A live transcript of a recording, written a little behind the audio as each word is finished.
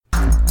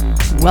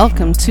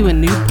Welcome to a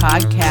new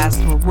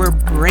podcast where we're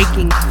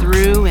breaking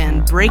through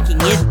and breaking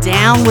it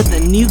down with a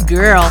new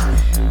girl.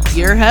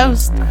 Your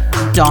host,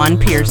 Dawn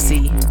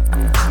Piercy.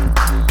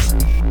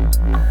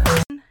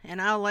 And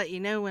I'll let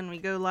you know when we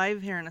go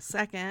live here in a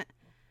second.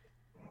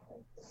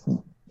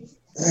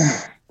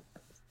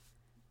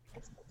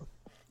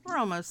 We're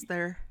almost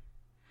there.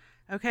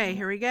 Okay,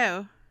 here we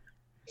go.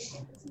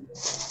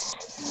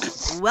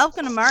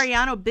 Welcome to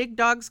Mariano Big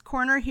Dog's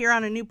Corner here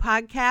on a new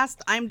podcast.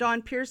 I'm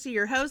Dawn Piercy,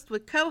 your host,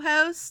 with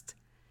co-host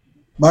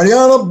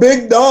Mariano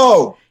Big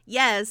Dog.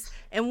 Yes,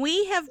 and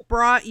we have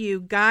brought you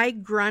Guy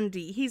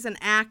Grundy. He's an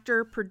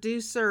actor,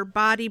 producer,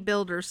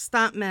 bodybuilder,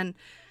 stuntman,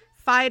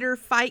 fighter,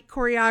 fight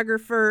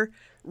choreographer,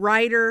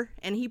 writer,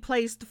 and he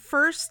placed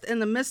first in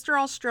the Mr.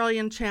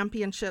 Australian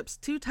Championships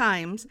 2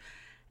 times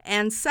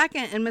and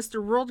second in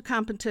Mr. World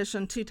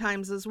Competition 2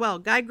 times as well.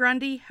 Guy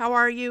Grundy, how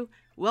are you?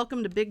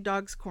 Welcome to Big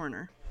Dog's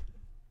Corner.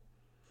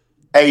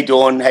 Hey,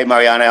 Dawn. Hey,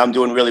 Mariano. I'm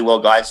doing really well,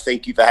 guys.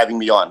 Thank you for having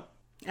me on.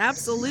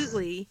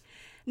 Absolutely.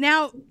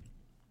 Now,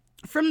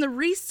 from the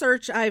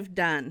research I've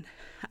done,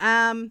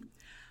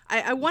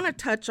 I want to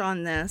touch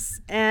on this,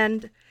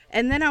 and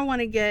then I want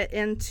to get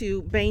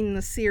into Bane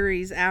the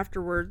series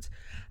afterwards.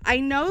 I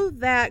know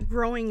that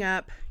growing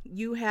up,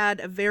 you had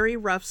a very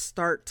rough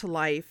start to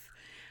life,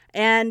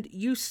 and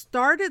you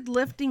started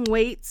lifting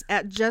weights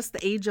at just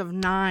the age of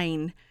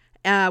 9.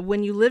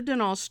 When you lived in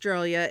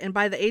Australia, and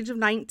by the age of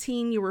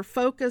 19, you were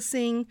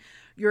focusing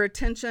your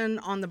attention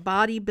on the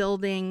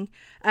bodybuilding.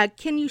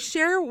 Can you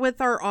share with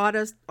our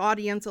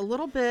audience a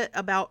little bit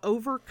about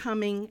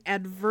overcoming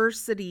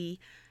adversity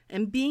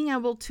and being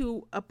able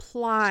to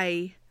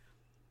apply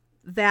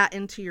that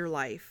into your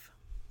life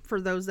for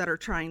those that are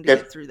trying to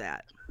get through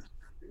that?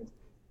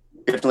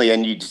 Definitely,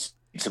 and you just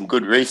did some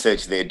good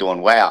research there,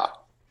 Dawn. Wow.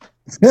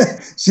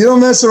 She don't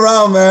mess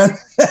around, man.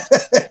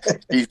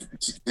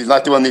 She's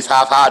not doing this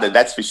half-hearted,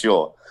 that's for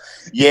sure.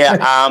 Yeah,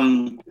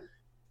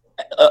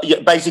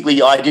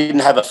 basically, I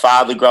didn't have a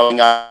father growing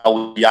up. I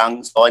was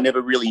young, so I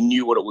never really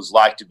knew what it was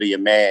like to be a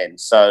man.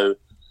 So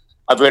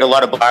I've read a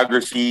lot of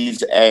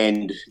biographies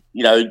and,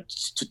 you know,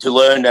 to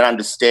learn and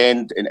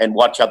understand and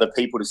watch other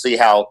people to see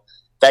how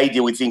they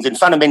deal with things. And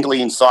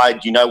fundamentally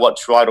inside, you know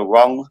what's right or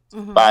wrong,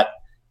 but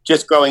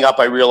just growing up,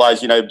 I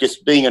realized, you know,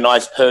 just being a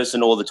nice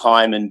person all the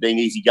time and being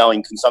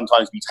easygoing can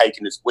sometimes be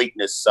taken as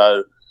weakness.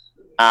 So,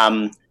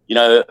 you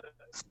know,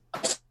 I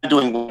started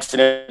doing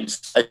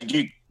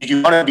did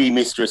you want to be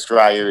Mr.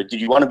 Australia?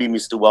 Did you want to be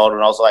Mr. World?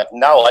 And I was like,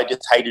 no, I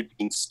just hated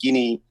being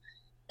skinny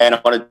and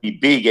I wanted to be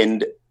big.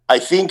 And I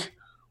think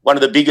one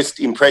of the biggest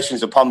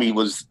impressions upon me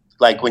was,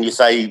 like, when you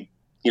say,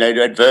 you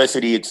know,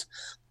 adversity, it's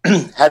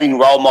having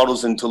role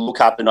models and to look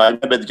up. And I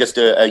remember just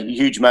a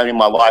huge moment in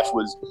my life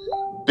was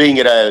being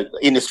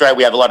in Australia,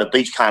 we have a lot of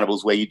beach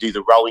carnivals where you do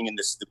the rowing and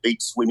the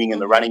beach swimming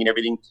and the running and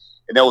everything.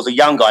 And there was a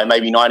young guy,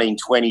 maybe 19,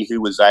 20,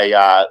 who was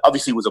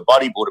obviously was a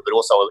bodybuilder, but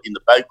also in the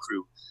boat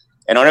crew.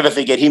 And I'll never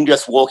forget him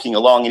just walking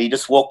along, and he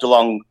just walked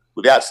along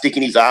without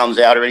sticking his arms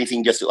out or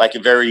anything, just like a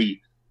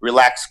very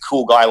relaxed,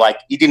 cool guy. Like,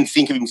 he didn't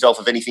think of himself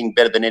of anything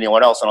better than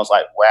anyone else. And I was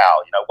like, wow,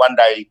 you know, one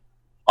day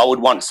I would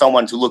want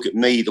someone to look at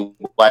me the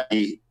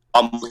way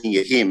I'm looking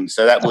at him.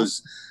 So that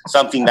was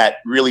something that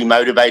really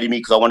motivated me,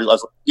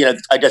 because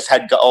I just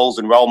had goals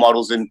and role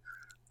models. And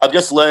I've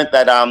just learned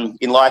that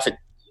in life,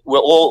 we're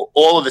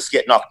all of us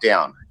get knocked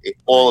down,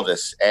 all of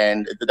us.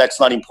 And that's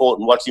not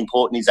important. What's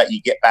important is that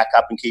you get back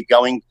up and keep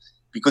going,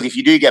 because if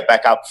you do get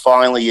back up,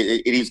 finally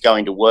it is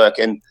going to work.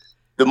 And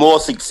the more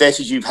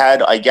successes you've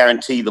had, I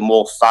guarantee the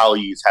more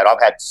failures you've had.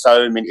 I've had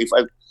so many.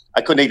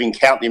 I couldn't even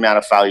count the amount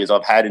of failures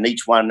I've had, and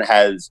each one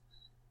has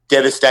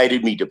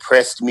devastated me,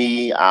 depressed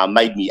me,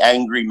 made me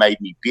angry, made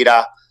me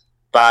bitter.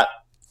 But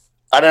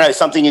I don't know,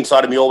 something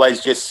inside of me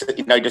always just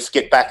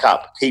get back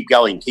up, keep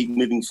going, keep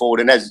moving forward.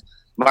 And as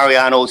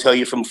Mariano will tell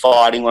you from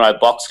fighting, when I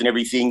boxed and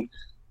everything,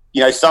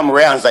 you know, some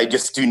rounds, they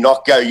just do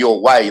not go your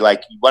way.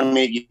 Like, one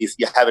minute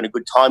you're having a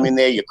good time in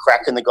there, you're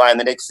cracking the guy, and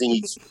the next thing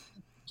he's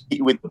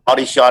with the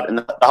body shot, and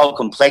the whole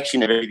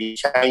complexion of everything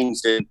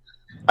changed. And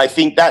I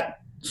think that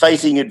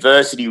facing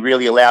adversity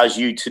really allows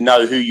you to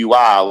know who you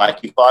are. Like,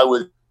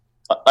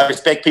 I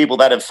respect people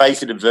that have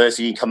faced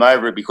adversity and come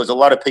over it, because a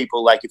lot of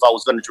people, like, if I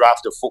was going to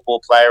draft a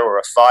football player or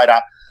a fighter,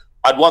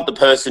 I'd want the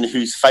person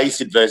who's faced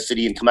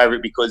adversity and come over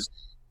it, because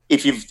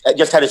if you've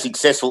just had a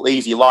successful,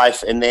 easy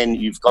life and then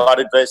you've got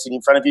adversity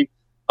in front of you,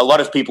 a lot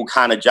of people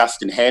can't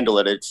adjust and handle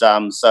it. It's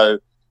so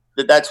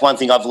that's one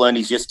thing I've learned,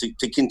 is just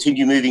to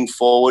continue moving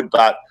forward.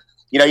 But,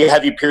 you know, you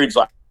have your periods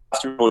like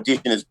after an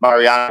audition, as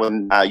Mariano,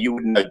 and you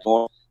wouldn't know,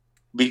 Dawn.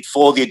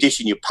 Before the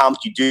audition, you're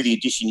pumped, you do the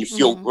audition, you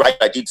feel great,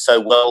 I did so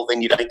well,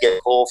 then you don't get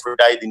a call for a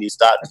day, then your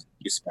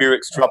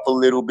spirits drop a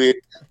little bit,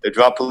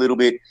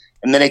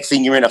 and the next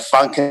thing you're in a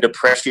funk and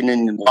depression,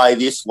 and why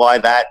this, why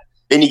that.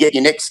 Then you get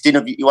your next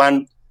interview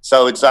one.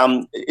 So it's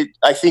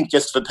I think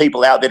just for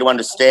people out there to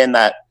understand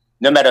that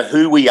no matter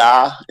who we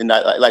are, and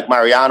like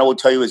Mariano will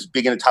tell you, as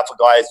big and a tougher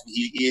guy as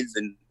he is,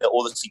 and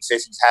all the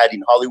success he's had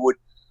in Hollywood,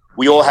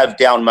 we all have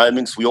down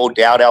moments, we all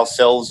doubt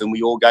ourselves, and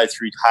we all go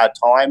through hard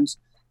times.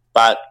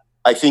 But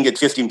I think it's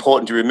just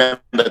important to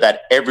remember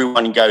that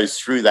everyone goes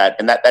through that,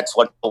 and that's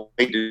what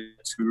we do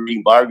through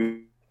reading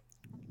biography.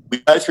 We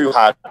go through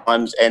hard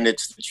times, and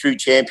it's the true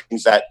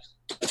champions that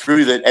go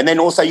through that. And then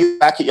also you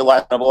back at your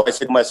life, and I've always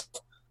said to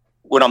myself,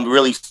 when I'm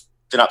really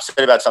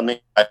upset about something,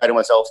 I say to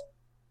myself,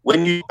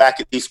 when you look back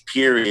at this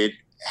period,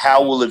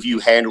 how will have you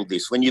handled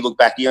this? When you look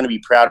back, you're going to be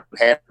proud of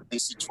handling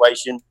this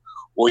situation,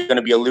 or you're going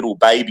to be a little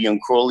baby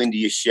and crawl into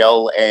your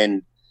shell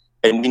and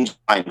whinge.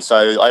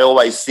 So I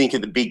always think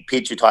of the big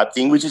picture type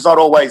thing, which is not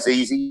always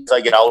easy as I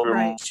get older.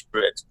 Right. And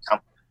more it's come.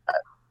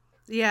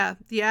 Yeah,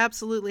 you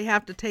absolutely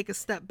have to take a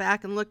step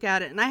back and look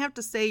at it. And I have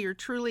to say, you're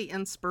truly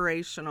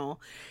inspirational.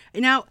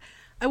 Now,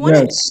 I want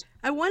to. Yes.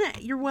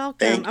 You're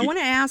welcome. Thank I you. want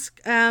to ask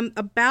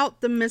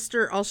about the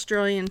Mr.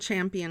 Australian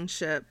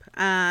Championship.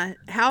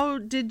 How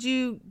did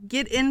you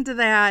get into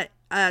that?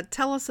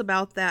 Tell us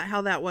about that,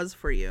 how that was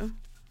for you.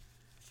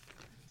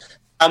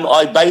 I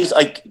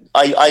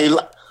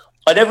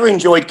never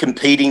enjoyed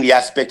competing, the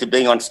aspect of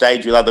being on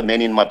stage with other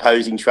men in my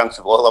posing trunks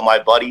of oil on my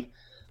body,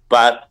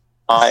 but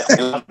I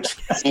love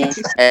training,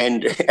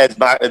 and as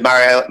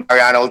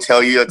Mariana will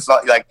tell you, it's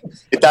not like,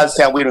 it does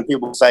sound weird when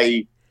people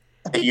say,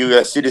 "Are you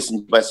a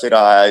citizen?" I said,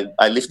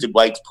 I lifted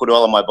weights, put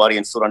oil on my body,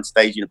 and stood on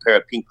stage in a pair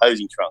of pink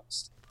posing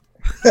trunks.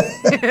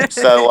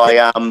 So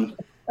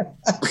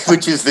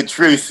which is the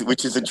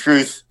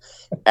truth.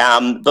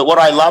 But what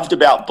I loved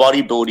about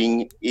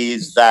bodybuilding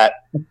is that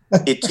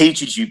it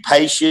teaches you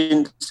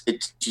patience,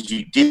 it teaches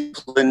you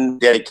discipline,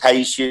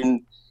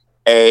 dedication,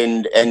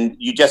 and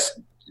you just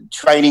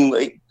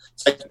training.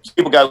 So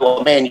people go,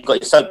 "Well, man,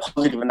 you're so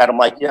positive," and that. I'm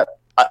like, yeah,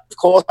 of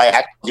course I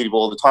act positive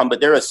all the time, but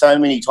there are so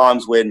many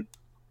times when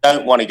I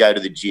don't want to go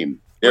to the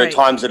gym. There Right. are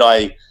times that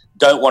I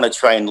don't want to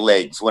train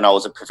legs when I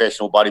was a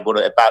professional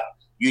bodybuilder, but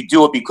you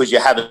do it because you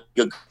have a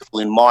good goal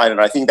in mind, and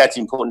I think that's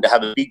important to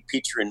have a big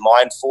picture in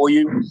mind for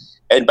you.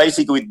 And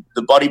basically, with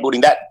the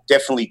bodybuilding, that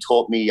definitely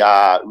taught me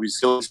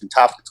resilience and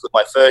toughness. With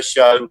my first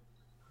show,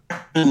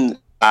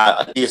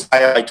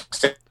 I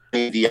took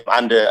the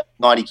under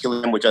 90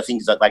 kilogram, which I think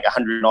is like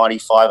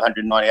 195,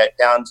 198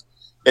 pounds.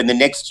 Then the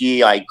next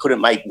year, I couldn't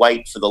make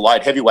weight for the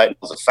light heavyweight. It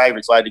was a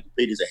favourite, so I had to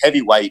compete as a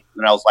heavyweight,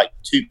 and I was like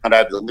 2 pounds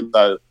over the limit.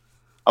 So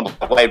I'm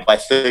weighed by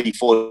 30,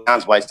 40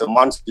 pounds weight. So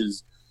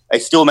monsters. I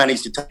still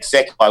managed to take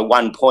second by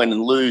 1 point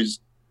and lose.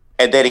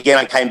 And then again,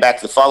 I came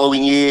back the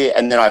following year,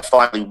 and then I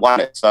finally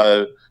won it.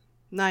 So,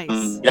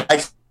 Nice.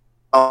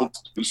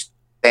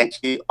 Thank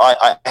you.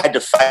 I had to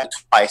fail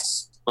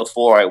twice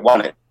before I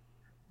won it.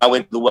 I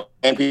went to the World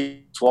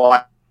Championship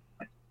twice,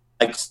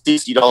 like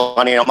 $60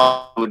 money. I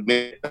must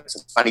admit,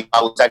 it's funny.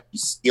 I was actually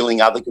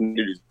stealing other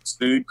competitors'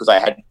 food because I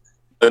had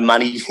no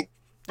money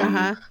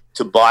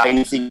to buy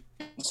anything.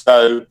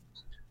 So,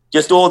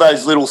 just all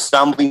those little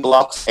stumbling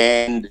blocks,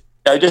 and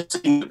just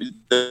seeing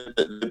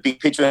the big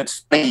picture. And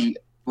it's funny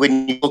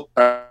when you look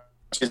at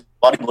just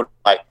bodybuilding,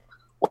 like,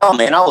 wow,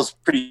 man, I was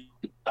pretty.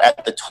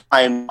 At the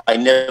time, I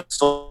never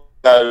saw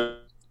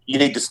you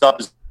need to stop.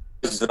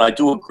 And I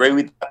do agree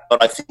with that,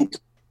 but I think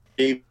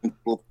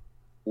people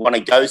want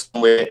to go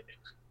somewhere,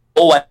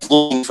 always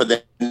looking for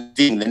the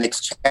thing, the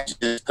next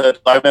challenge.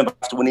 I remember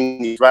after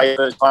winning the Australia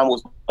first time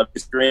was my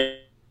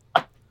history,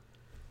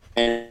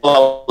 and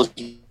I was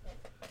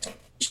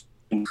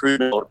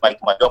improvement or make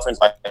my girlfriend's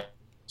like,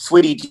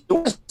 "Sweetie, do you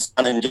want to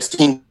stand and just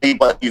think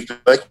what you've been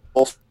working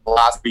for the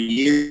last 3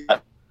 years?"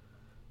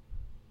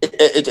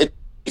 It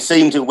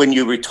seems that when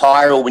you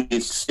retire or when you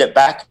step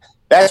back,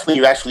 that's when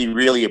you actually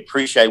really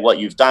appreciate what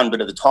you've done.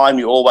 But at the time,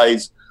 you're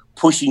always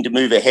pushing to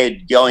move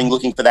ahead,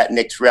 looking for that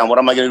next round. What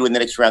am I going to do in the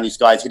next round? This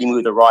guy's hitting me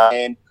with the right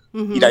hand.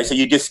 Mm-hmm. So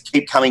you just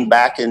keep coming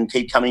back, and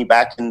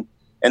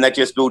that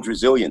just builds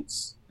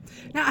resilience.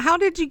 Now, how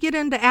did you get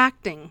into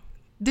acting?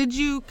 Did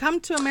you come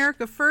to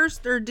America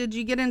first, or did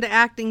you get into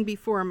acting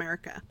before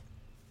America?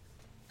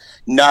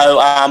 No,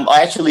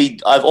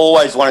 I've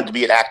always wanted to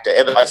be an actor.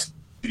 Ever since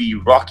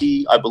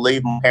Rocky, I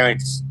believe my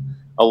parents,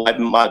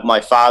 my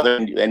father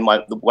and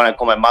when I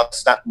call my mother,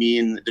 stuck me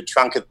in the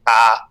trunk of the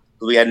car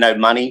because we had no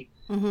money,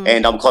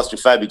 and I'm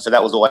claustrophobic, so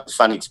that was always a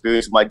fun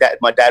experience. My dad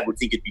would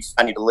think it'd be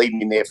funny to leave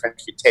me in there for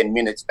 10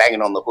 minutes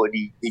banging on the hood.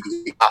 He'd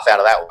laugh out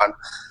of that one.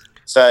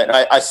 So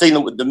I seen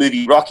the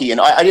movie Rocky,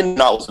 and I didn't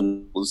know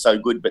it was so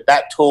good, but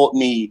that taught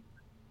me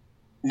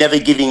never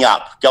giving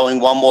up, going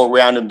one more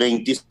round and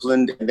being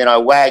disciplined. And then I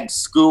wagged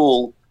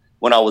school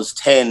when I was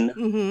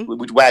 10,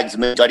 which wags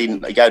means I didn't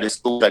go to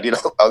school. I did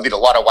a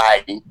lot of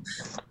wagging.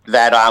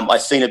 That I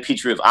seen a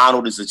picture of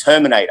Arnold as the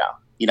Terminator,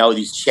 with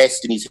his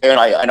chest and his hair,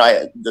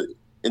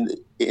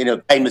 in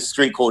a famous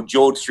street called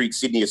George Street,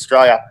 Sydney,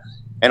 Australia.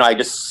 And I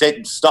just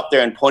stopped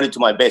there and pointed to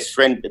my best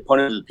friend,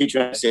 pointed to the picture,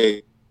 and I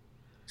said,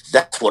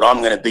 "That's what I'm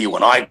going to be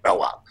when I grow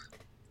up."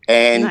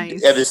 And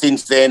Nice. Ever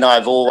since then,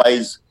 I've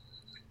always,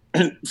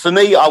 for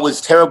me, I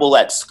was terrible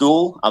at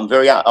school.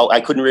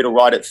 I couldn't read or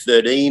write at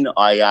 13.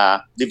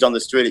 I lived on the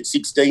street at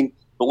 16.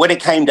 But when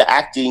it came to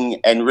acting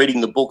and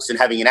reading the books and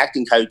having an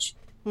acting coach,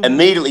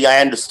 immediately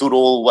I understood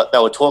all what they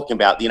were talking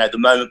about. The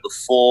moment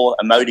before,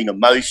 emoting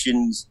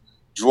emotions,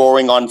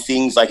 drawing on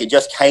things. Like, it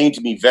just came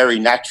to me very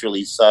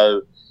naturally.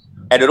 So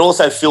And it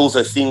also feels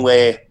a thing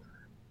where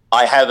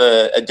I have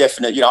a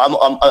definite,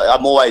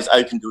 I'm always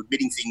open to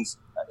admitting things.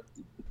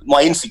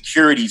 My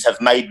insecurities have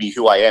made me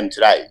who I am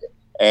today.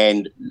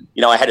 And,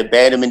 I had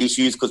abandonment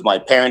issues because my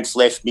parents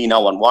left me, no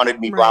one wanted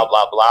me, blah,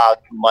 blah, blah,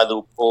 my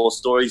little poor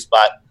stories.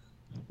 But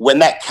when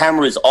that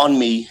camera is on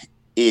me,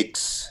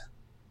 it's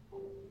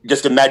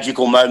just a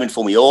magical moment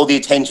for me. All the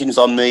attention's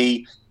on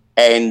me.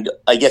 And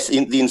I guess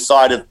in the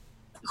inside of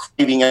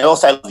craving, and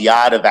also the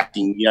art of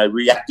acting,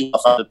 reacting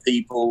off other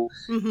people.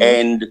 Mm-hmm.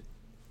 And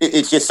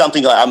it's just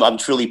something I'm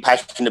truly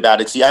passionate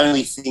about. It's the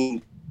only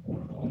thing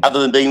other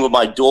than being with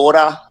my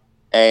daughter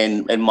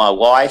and my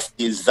wife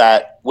is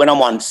that when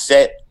I'm on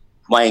set,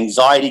 my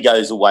anxiety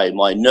goes away,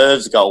 my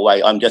nerves go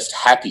away. I'm just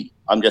happy.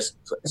 I'm just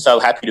so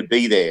happy to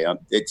be there.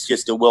 It's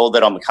just a world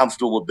that I'm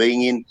comfortable with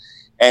being in.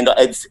 And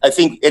I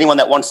think anyone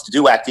that wants to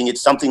do acting,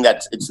 it's something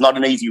it's not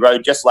an easy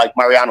road. Just like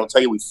Mariana will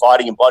tell you, with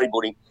fighting and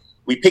bodybuilding,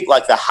 we pick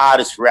like the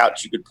hardest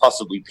route you could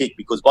possibly pick,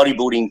 because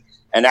bodybuilding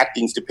and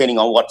acting's depending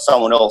on what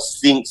someone else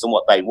thinks and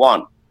what they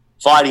want.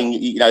 Fighting,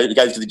 it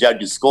goes to the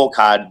judge's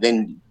scorecard.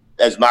 Then,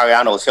 as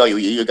Mariana will tell you,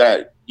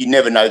 you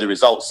never know the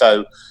results.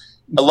 So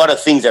a lot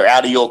of things are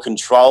out of your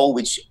control,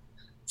 which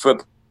for a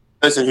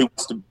person who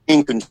wants to be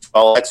in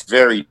control, that's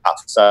very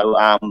tough. So,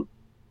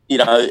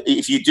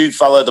 if you do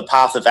follow the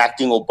path of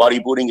acting or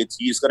bodybuilding, you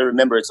just got to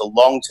remember it's a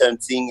long-term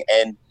thing,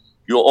 and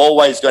you're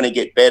always going to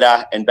get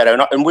better and better.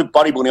 And with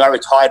bodybuilding, I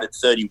retired at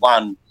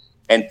 31,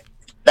 and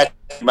that's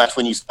pretty much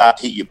when you start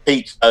to hit your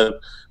peak. So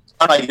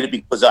I did it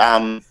because,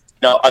 I've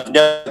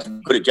never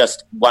been good at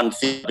just one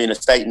thing. I've been a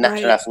state and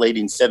national athlete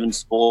in 7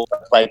 sports. I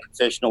played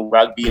professional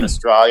rugby in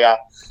Australia.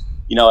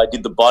 I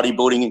did the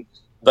bodybuilding.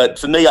 But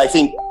for me, I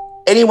think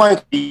anyone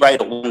can be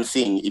great at one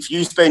thing. If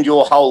you spend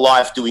your whole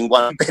life doing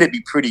one, you better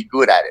be pretty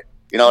good at it.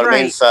 You know what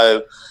I mean?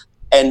 So,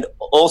 and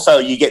also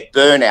you get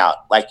burnout.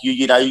 Like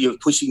you're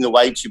pushing the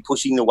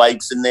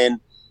weights, and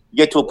then you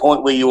get to a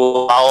point where you're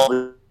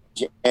old.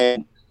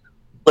 And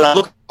when I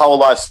look at the whole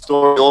life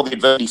story, all the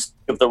adversity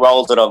of the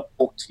roles that I've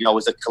booked,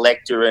 as a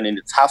collector and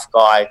a tough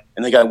guy,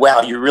 and they go,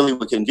 "Wow, you really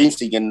were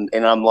convincing." And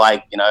I'm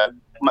like, and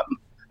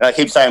I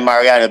keep saying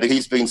Mariana, but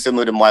he's been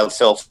similar to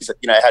myself. He's,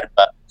 had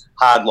a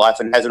hard life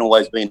and hasn't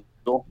always been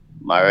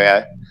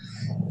Mario.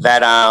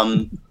 That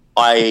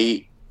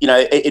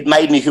it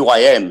made me who I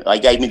am.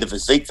 It gave me the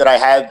physique that I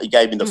have. It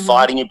gave me the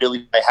fighting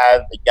ability I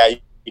have. It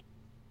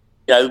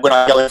gave, when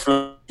I go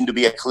through to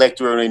be a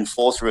collector or an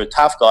enforcer or a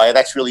tough guy,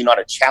 that's really not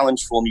a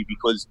challenge for me,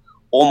 because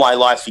all my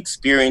life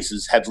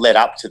experiences have led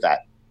up to that.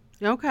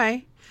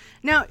 Okay.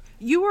 Now,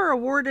 you were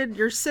awarded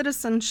your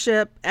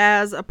citizenship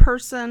as a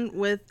person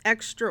with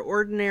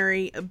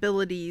extraordinary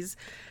abilities,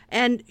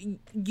 and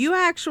you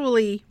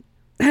actually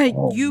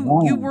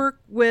you work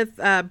with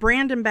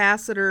brand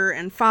ambassador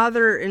and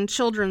father and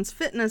children's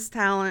fitness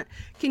talent.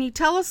 Can you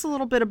tell us a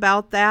little bit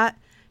about that?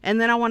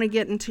 And then I want to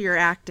get into your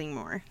acting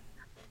more.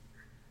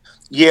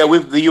 Yeah,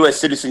 with the U.S.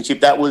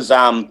 citizenship, that was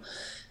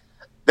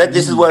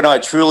this is when I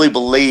truly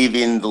believe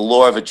in the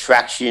law of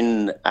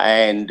attraction,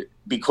 and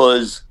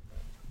because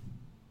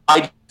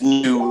I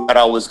knew that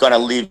I was going to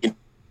live in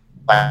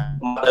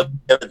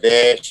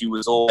there. She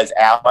was always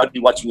out. I'd be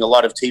watching a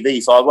lot of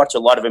TV, so I watch a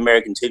lot of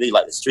American TV,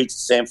 like the streets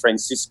of San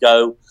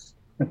Francisco.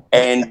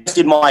 And just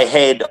in my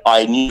head,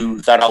 I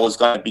knew that I was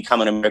going to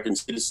become an American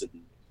citizen.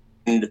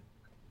 And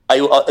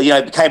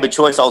it became a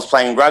choice. I was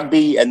playing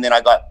rugby, and then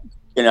I got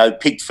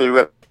picked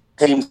for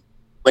teams.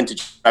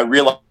 I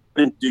realized I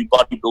couldn't do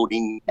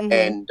bodybuilding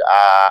and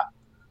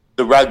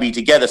the rugby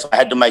together, so I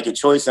had to make a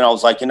choice. And I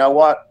was like, you know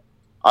what?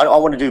 I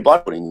want to do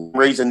bodybuilding. For some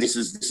reason, this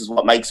is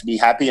what makes me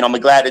happy, and I'm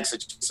glad it's a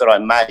choice that I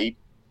made.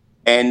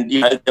 And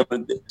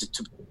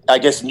I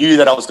just knew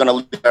that I was going to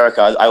live in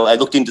America. I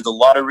looked into the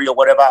lottery or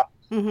whatever,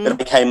 and I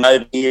came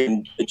over here.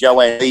 And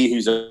Joanne Lee,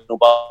 who's a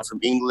from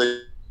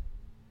England,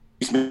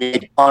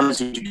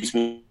 introduced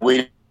me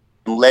with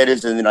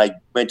letters, and then I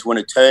went to an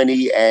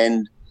attorney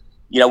and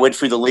went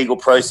through the legal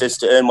process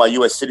to earn my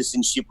U.S.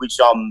 citizenship, which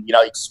I'm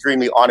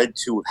extremely honoured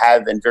to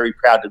have and very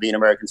proud to be an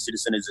American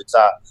citizen. As it's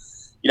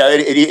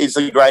it is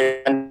a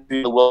great country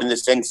in the world in the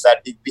sense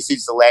that this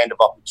is the land of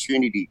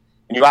opportunity.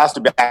 And you asked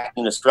about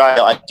acting in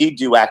Australia. I did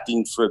do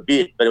acting for a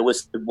bit, but it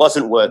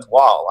wasn't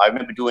worthwhile. I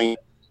remember doing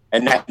a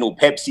National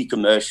Pepsi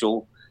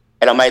commercial,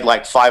 and I made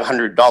like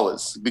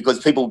 $500 because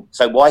people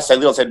say, "Why so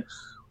little?" I said,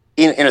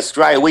 in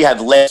Australia, we have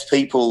less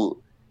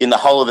people in the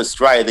whole of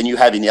Australia than you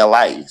have in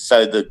LA.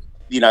 So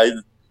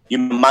your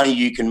money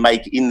you can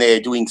make in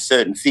there doing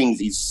certain things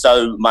is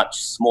so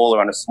much smaller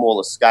on a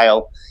smaller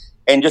scale.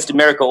 And just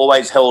America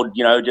always held,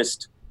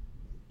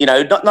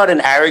 not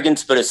an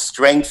arrogance, but a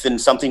strength and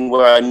something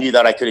where I knew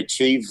that I could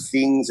achieve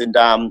things. And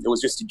it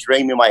was just a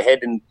dream in my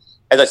head. And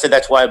as I said,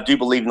 that's why I do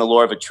believe in the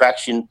law of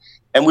attraction.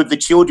 And with the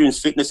children's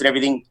fitness and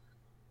everything,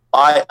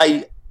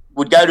 I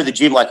would go to the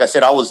gym. Like I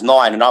said, I was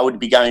 9 and I would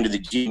be going to the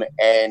gym,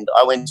 and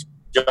I went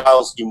to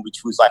Giles Gym,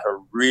 which was like a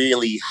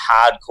really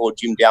hardcore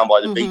gym down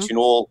by the beach, and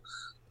all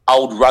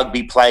old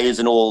rugby players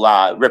and all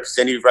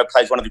representative rugby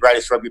players. One of the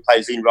greatest rugby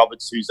players, Ian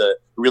Roberts, who's a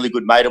really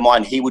good mate of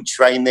mine, he would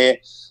train there.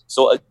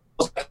 So it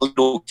was like a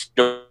little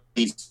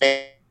these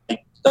men,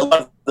 a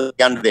lot of them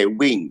under their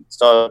wing.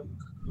 So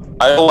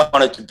I always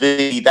wanted to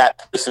be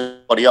that person,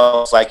 somebody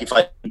else. Like if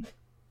I,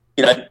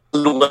 you know, a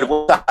little word of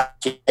what's up,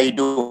 how you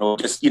doing, or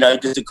just, you know,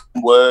 just a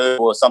good word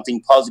or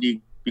something positive,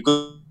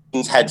 because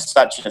things had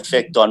such an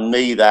effect on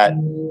me that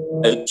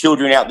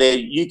children out there,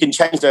 you can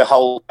change their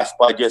whole life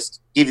by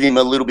just giving them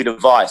a little bit of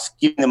advice,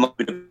 giving them a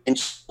bit of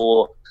attention,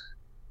 or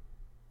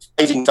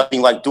facing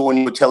something like Dawn,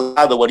 you would tell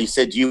another what he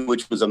said to you,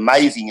 which was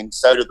amazing and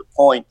so to the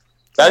point.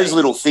 Those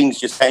little things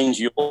just change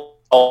your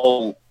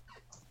whole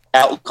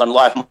outlook on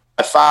life.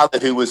 My father,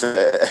 who was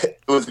a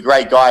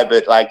great guy,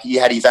 but like he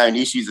had his own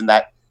issues and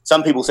that.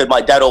 Some people said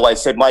my dad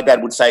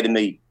would say to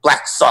me,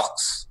 black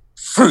socks,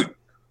 fruit.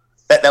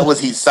 That was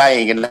his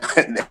saying.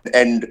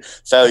 And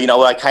so, you know,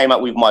 when I came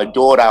up with my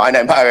daughter, I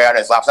know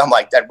Mariana's laughing. I'm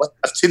like, Dad, what?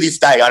 To this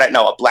day, I don't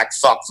know what black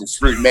socks and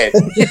fruit meant.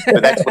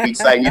 But that's what he's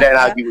saying. You don't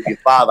argue with your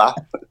father,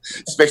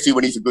 especially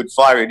when he's a good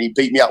fighter, and he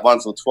beat me up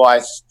once or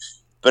twice.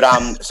 But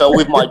so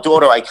with my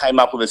daughter, I came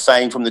up with a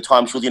saying from the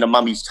time she was in her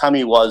mummy's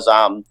tummy was,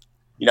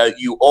 you know,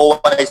 you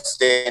always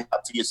stand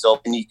up for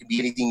yourself, and you can be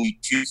anything you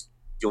choose.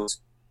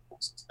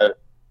 So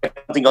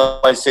something I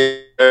always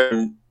said,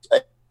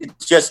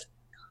 it's just,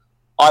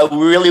 I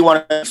really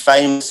want to be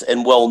famous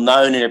and well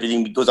known and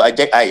everything, because I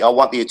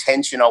want the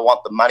attention, I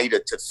want the money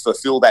to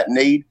fulfill that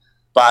need.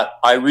 But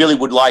I really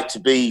would like to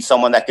be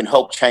someone that can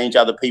help change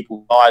other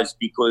people's lives,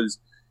 because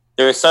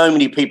there are so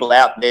many people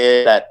out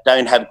there that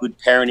don't have good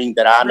parenting,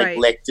 that are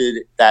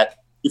neglected, that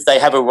if they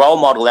have a role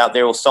model out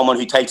there or someone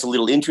who takes a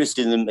little interest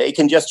in them, it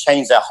can just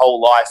change their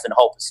whole life and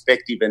whole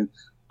perspective. And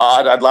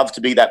I'd love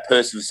to be that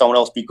person for someone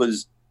else,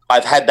 because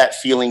I've had that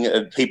feeling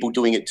of people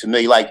doing it to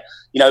me. Like,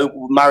 you know,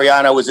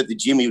 Mariano was at the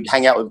gym. He would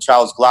hang out with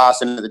Charles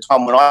Glass. And at the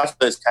time when I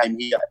first came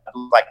here, I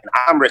was like an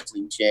arm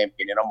wrestling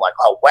champion. And I'm like,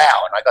 oh, wow.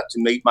 And I got to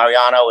meet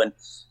Mariano and,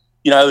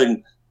 you know,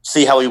 and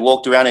see how he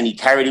walked around and he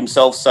carried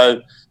himself.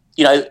 So,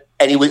 you know,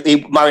 and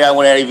Mariano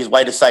went out of his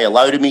way to say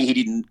hello to me. He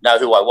didn't know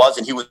who I was.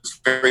 And he was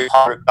very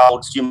hard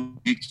gold gym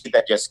kid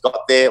that just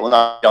got there.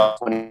 Well, no,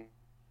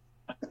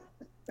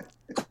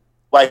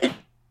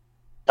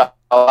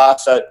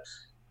 so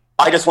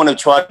I just want to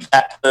try to be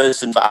that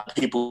person for other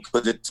people,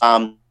 because it's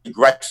a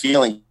great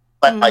feeling.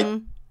 But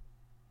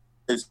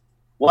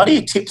why do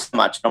you tip so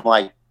much? And I'm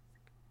like,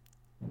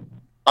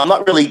 I'm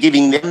not really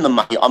giving them the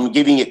money. I'm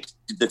giving it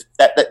to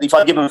that if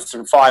I give them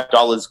 $5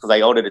 because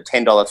they ordered a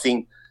 $10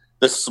 thing,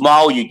 the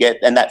smile you get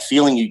and that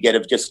feeling you get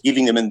of just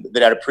giving them and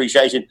that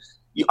appreciation.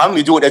 I'm going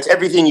to do it. It's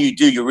everything you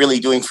do. You're really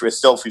doing for a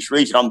selfish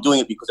reason. I'm doing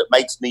it because it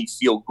makes me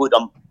feel good.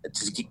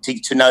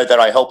 To know that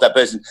I helped that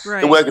person.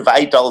 Right. They're working for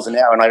 $8 an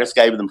hour, and I just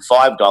gave them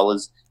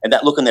 $5. And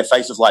that look on their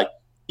face is like,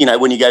 you know,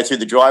 when you go through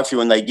the drive-through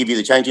and they give you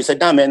the change, you say,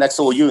 "No, man, that's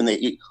all you."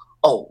 And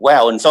oh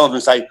wow. And some of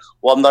them say,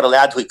 "Well, I'm not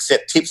allowed to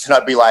accept tips," and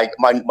I'd be like,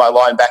 my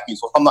line back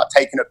is, "Well, I'm not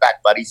taking it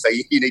back, buddy. So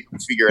you need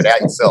to figure it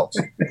out yourself."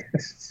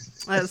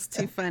 That's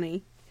too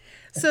funny.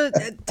 So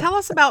tell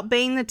us about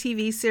Bane, the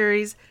TV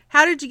series.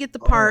 How did you get the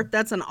part?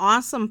 That's an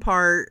awesome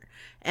part.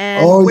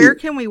 And where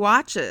can we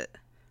watch it?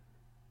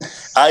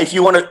 If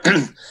you want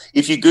to,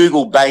 if you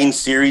Google Bane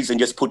series and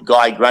just put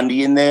Guy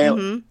Grundy in there,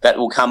 that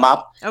will come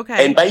up.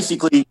 Okay. And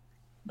basically,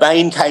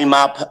 Bane came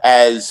up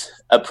as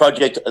a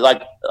project.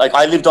 Like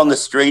I lived on the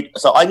street,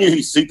 so I knew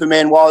who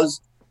Superman was,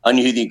 I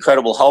knew who the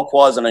Incredible Hulk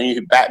was, and I knew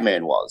who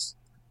Batman was.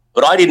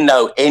 But I didn't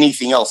know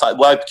anything else.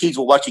 While kids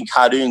were watching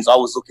cartoons, I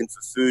was looking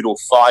for food or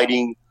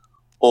fighting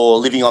or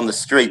living on the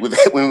street.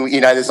 You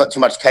know, there's not too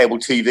much cable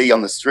TV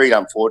on the street,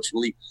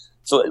 unfortunately.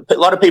 So a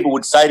lot of people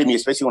would say to me,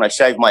 especially when I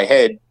shave my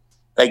head,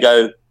 they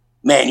go,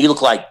 "Man, you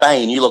look like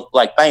Bane. You look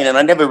like Bane." And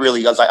I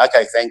was like,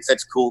 "Okay, thanks,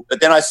 that's cool." But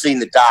then I seen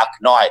The Dark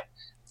Knight,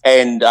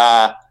 and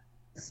I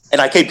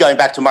keep going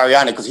back to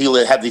Mariano because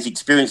he'll have these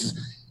experiences.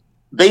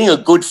 Being a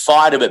good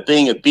fighter, but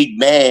being a big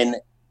man,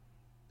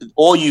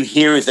 all you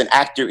hear as an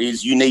actor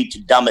is you need to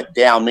dumb it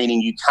down,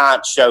 meaning you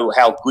can't show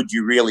how good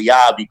you really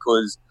are,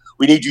 because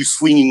we need you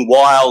swinging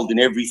wild and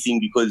everything,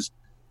 because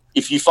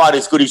if you fight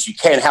as good as you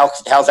can,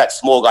 how's that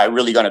small guy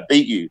really going to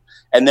beat you?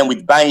 And then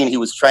with Bane, he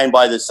was trained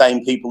by the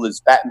same people as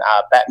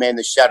Batman,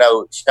 the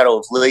Shadow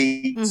of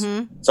Leeds.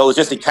 Mm-hmm. So it was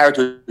just a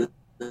character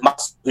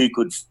who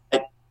could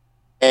fight.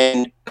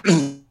 And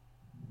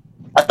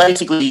I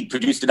basically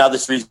produced another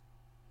series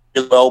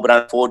as well, but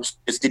unfortunately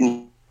just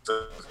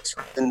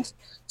didn't.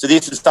 So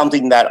this is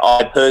something that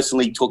I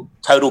personally took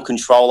total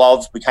control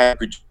of, became a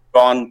producer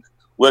on,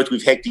 worked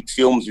with Hectic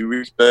Films, with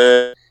Rich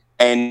Bird,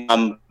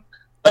 and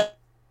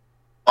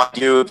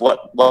idea of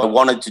what I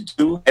wanted to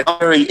do. And I'm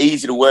very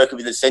easy to work with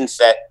in the sense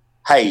that,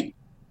 hey,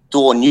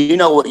 Dawn, you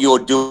know what you're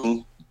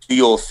doing, do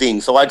your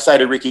thing. So I'd say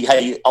to Ricky,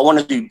 hey, I want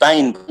to do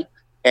Bane,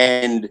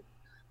 and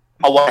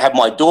I want to have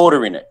my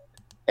daughter in it.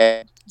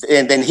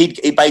 And then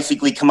he'd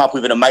basically come up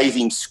with an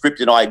amazing script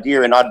and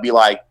idea, and I'd be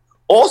like,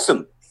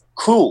 awesome,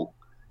 cool.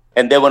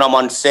 And then when I'm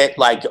on set,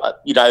 like,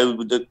 you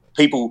know, the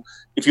people,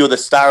 if you're the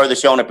star of the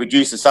show and a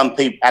producer, some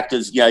people,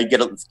 actors, you know,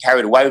 get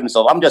carried away with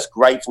themselves. I'm just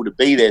grateful to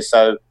be there.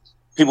 So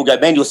people go,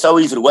 "Man, you're so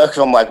easy to work with."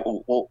 I'm like,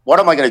 well, what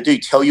am I going to do?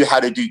 Tell you how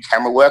to do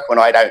camera work when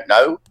I don't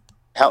know?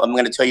 I'm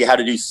going to tell you how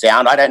to do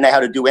sound. I don't know how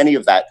to do any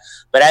of that.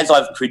 But as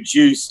I've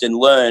produced and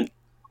learned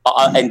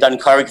and done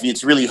choreography,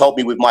 it's really helped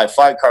me with my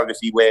fight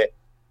choreography where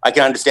I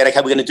can understand,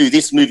 okay, we're going to do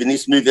this move and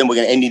this move, then we're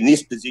going to end in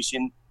this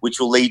position, which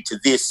will lead to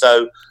this.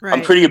 So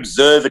I'm pretty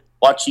observant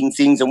watching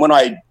things. And when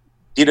I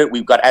did it,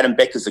 we've got Adam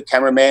Beck as the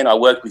cameraman. I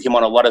worked with him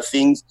on a lot of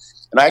things.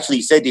 And I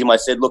actually said to him, I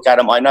said, look,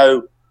 Adam, I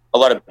know a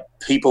lot of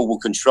people will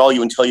control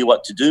you and tell you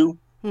what to do.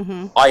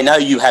 Mm-hmm. I know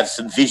you have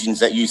some visions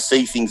that you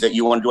see things that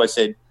you want to do. I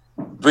said,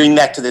 bring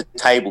that to the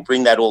table,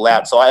 bring that all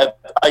out. So I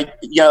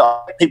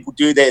people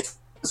do their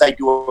things, they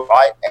do it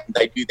right and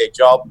they do their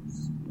job.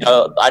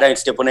 I don't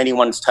step on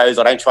anyone's toes.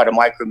 I don't try to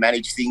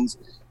micromanage things.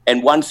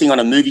 And one thing on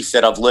a movie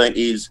set I've learned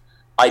is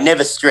I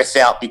never stress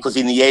out because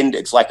in the end,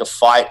 it's like a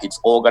fight. It's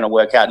all going to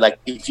work out. Like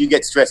if you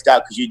get stressed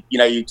out because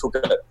you took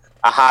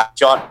a hard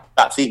shot,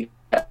 that thing,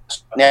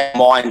 now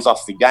mind's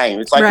off the game.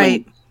 It's like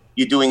when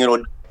you're doing it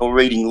or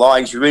reading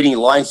lines, you're reading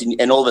lines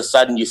and all of a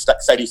sudden you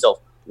say to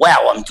yourself,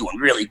 wow, I'm doing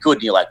really good.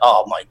 And you're like,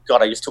 oh my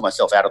God, I just took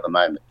myself out of the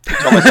moment. I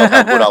told myself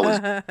how good I was.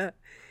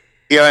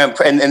 Here I am.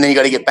 And then you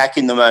got to get back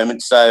in the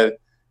moment. So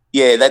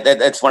yeah,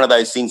 that's one of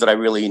those things that I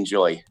really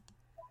enjoy.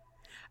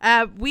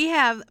 We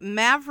have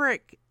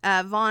Maverick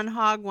Von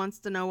Hogg wants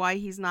to know why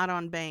he's not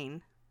on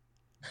Bane.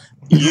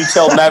 You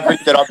tell Maverick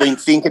that I've been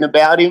thinking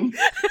about him,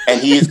 and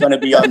he is going to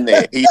be on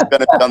there. He's going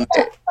to be on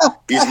there.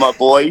 He's my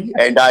boy,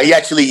 and he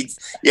actually,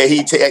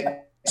 he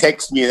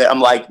texts me that I'm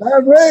like,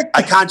 Maverick,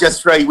 I can't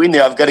just throw you in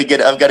there. I've got to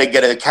get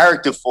a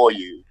character for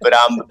you. But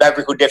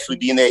Maverick will definitely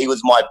be in there. He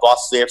was my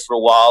boss there for a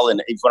while,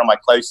 and he's one of my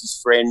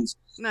closest friends.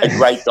 Nice. A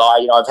great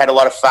guy. I've had a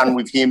lot of fun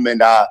with him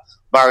and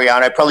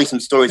Mariano. Probably some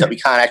stories that we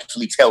can't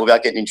actually tell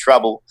without getting in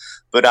trouble.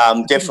 But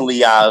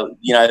definitely,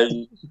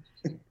 it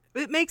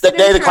makes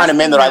they're the kind of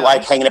men that I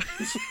like hanging out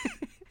with.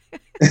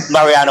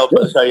 Mariano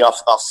will show you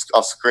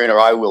off screen, or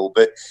I will.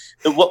 But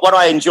what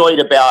I enjoyed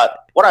about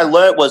what I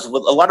learned was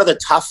with a lot of the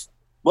tough.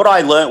 What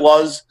I learned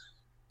was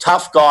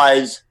tough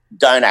guys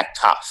don't act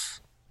tough.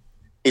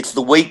 It's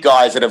the weak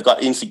guys that have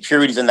got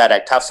insecurities and that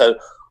act tough. So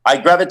I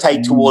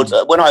gravitate towards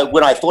when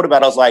I thought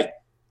about it, I was like,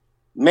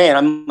 man,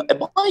 am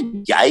I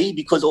gay?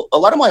 Because a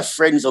lot of my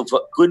friends have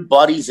got good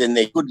bodies and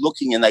they're good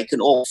looking and they can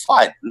all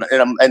fight.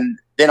 And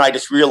then I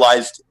just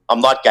realized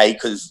I'm not gay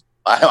because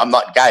I'm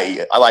not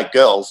gay. I like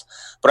girls.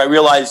 But I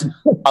realized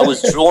I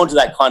was drawn to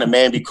that kind of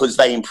man because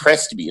they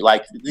impressed me.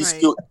 Like this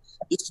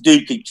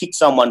dude could kick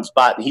someone's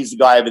butt and he's the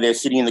guy over there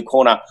sitting in the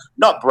corner,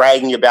 not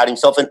bragging about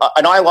himself. And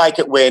I like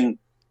it when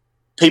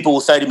people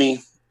will say to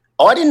me,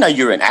 oh, I didn't know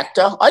you were an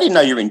actor. I didn't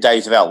know you were in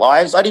Days of Our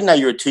Lives. I didn't know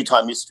you're a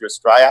 2-time Mr.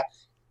 Australia.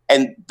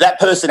 And that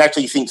person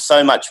actually thinks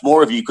so much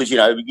more of you because,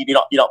 you're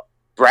not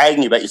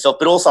bragging about yourself.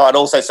 But also, I'd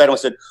also say to him, I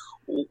said,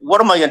 what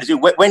am I going to do?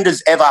 When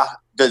does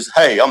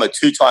hey, I'm a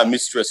 2-time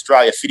Mr.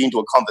 Australia fit into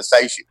a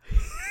conversation?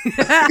 You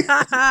know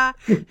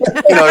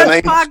what I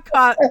mean?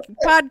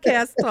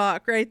 Podcast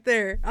talk right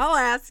there. I'll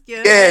ask you.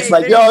 Yeah, it's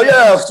like,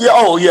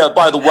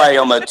 by the way,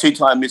 I'm a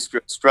 2-time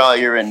Mr.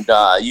 Australia and,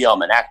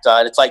 I'm an actor.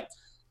 And it's like,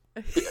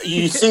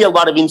 you see a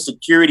lot of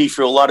insecurity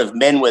for a lot of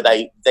men where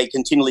they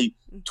continually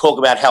talk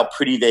about how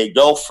pretty their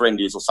girlfriend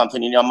is or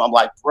something. And I'm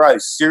like, bro,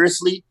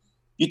 seriously?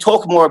 You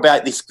talk more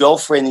about this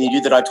girlfriend than you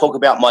do that I talk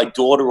about my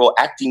daughter or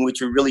acting,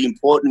 which are really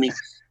important to me.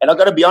 And I've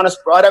got to be honest,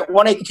 bro, I don't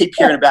want to keep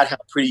hearing about how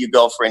pretty your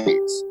girlfriend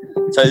is.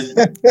 So,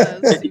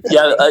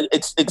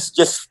 it's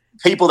just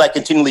people that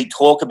continually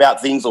talk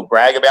about things or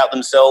brag about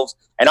themselves.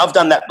 And I've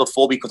done that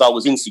before because I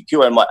was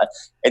insecure.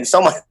 And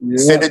someone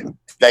said it,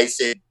 they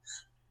said,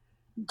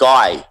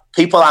 Guy,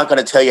 people aren't going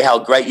to tell you how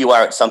great you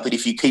are at something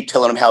if you keep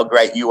telling them how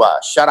great you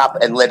are. Shut up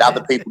and let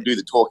other people do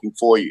the talking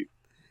for you.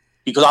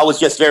 Because I was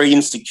just very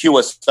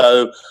insecure,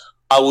 so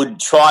I would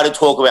try to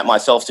talk about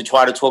myself to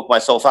try to talk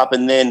myself up.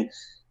 And then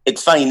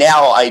it's funny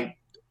now I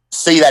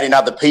see that in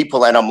other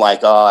people and I'm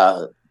like,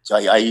 oh,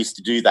 I used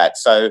to do that.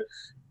 So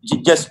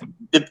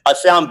I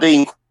found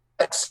being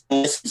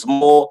is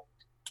more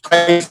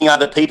praising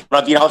other people.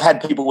 I've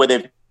had people where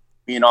they've,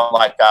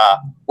 like,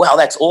 wow,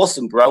 that's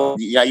awesome, bro.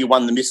 You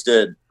won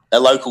a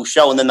local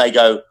show. And then they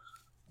go,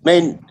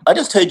 man, I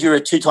just heard you're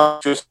a 2-time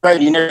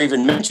Australian. You never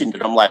even mentioned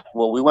it. I'm like,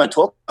 well, we weren't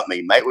talking about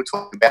me, mate. We're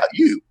talking about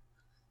you.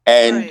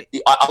 And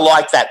I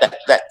like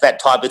that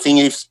type of thing.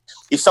 If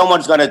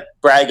someone's going to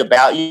brag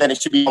about you, then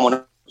it should be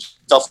someone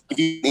else. If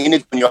you in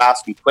it when you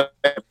ask me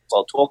questions,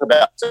 I'll talk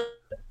about it.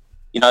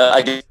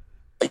 I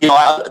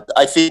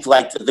think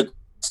like the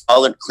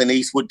silent Clint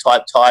Eastwood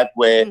type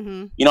where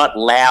you're not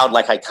loud.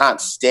 Like I can't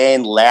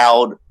stand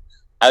loud,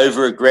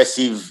 over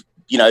aggressive,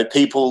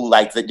 people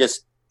like that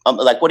just. I'm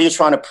like, what are you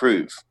trying to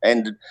prove?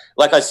 And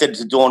like I said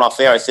to Dawn off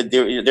air, I said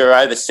there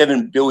are over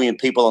 7 billion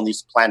people on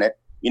this planet.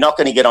 You're not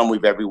going to get on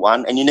with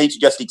everyone, and you need to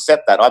just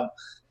accept that.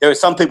 There are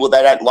some people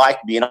that don't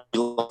like me, and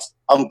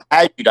I'm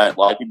glad you don't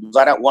like me because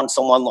I don't want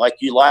someone like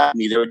you like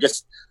me. There are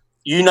just,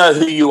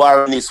 who you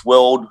are in this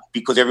world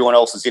because everyone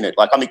else is in it.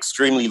 Like I'm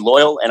extremely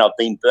loyal, and I've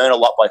been burned a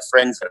lot by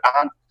friends that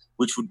aren't,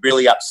 which would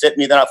really upset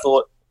me. Then I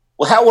thought,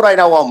 well, how would I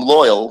know I'm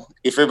loyal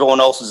if everyone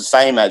else is the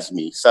same as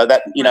me? So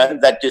that,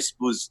 that just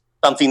was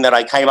something that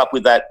I came up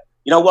with that,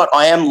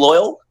 I am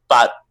loyal,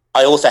 but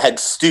I also had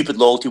stupid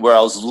loyalty where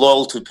I was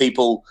loyal to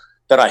people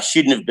that I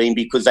shouldn't have been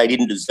because they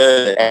didn't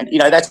deserve it. And,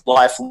 that's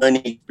life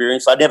learning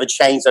experience. I never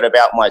changed that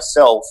about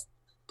myself,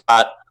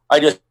 but I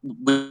just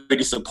was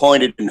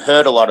disappointed and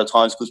hurt a lot of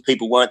times because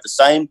people weren't the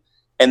same.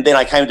 And then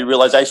I came to the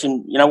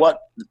realization, you know what?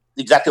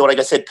 Exactly what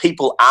I said,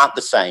 people aren't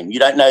the same. You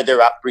don't know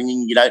their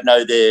upbringing. You don't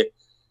know their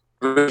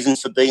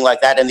reasons for being like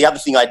that. And the other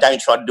thing I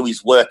don't try to do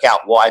is work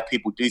out why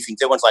people do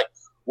things. Everyone's like,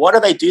 why do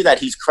they do that?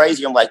 He's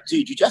crazy. I'm like,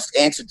 dude, you just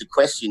answered the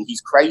question.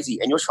 He's crazy.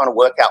 And you're trying to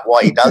work out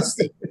why he does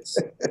things.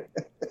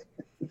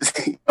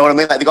 You know what I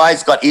mean? Like, the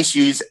guy's got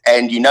issues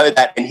and you know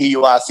that, and here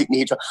you are sitting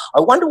here trying,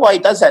 I wonder why he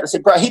does that. I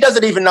said, bro, he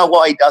doesn't even know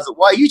why he does it.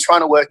 Why are you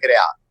trying to work it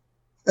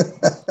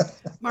out?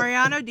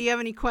 Mariano, do you have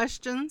any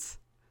questions?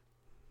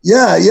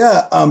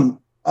 Yeah.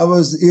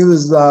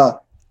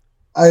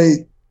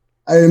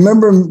 I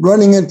remember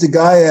running into a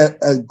guy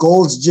at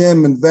Gold's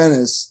Gym in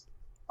Venice.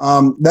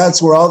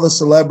 That's where all the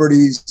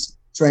celebrities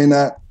train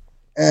at.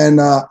 And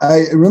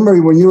I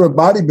remember when you were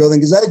bodybuilding,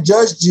 because I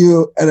judged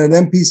you at an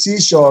NPC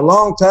show a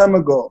long time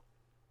ago.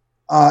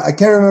 I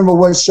can't remember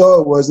what show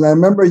it was. And I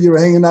remember you were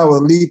hanging out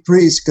with Lee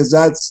Priest,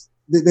 because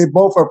they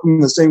both are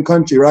from the same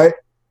country, right?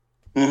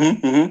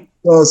 Mm-hmm,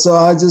 mm-hmm. So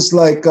I just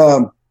like,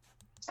 I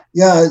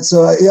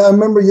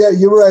remember,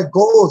 you were at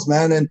Gold's,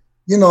 man. And,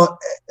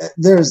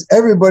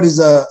 everybody's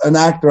an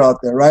actor out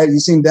there, right?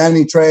 You've seen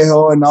Danny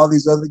Trejo and all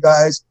these other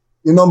guys,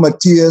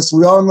 Matias,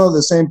 we all know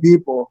the same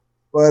people.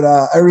 But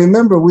I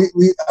remember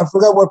I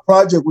forgot what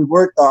project we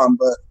worked on,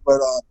 but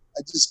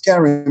I just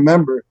can't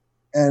remember.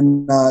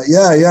 And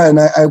and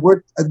I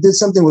did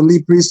something with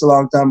Lee Priest a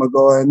long time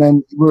ago, and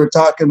then we were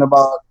talking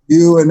about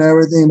you and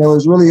everything. It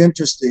was really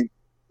interesting.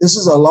 This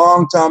is a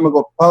long time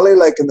ago, probably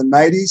like in the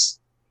 90s.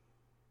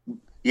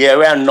 Yeah,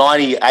 around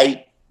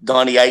 98,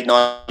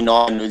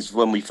 99 is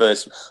when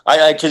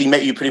I actually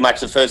met you pretty much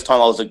the first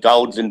time I was at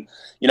Gold's, and,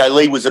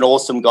 Lee was an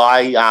awesome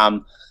guy.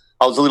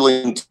 I was a little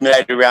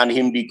intimidated around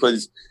him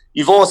because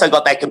you've also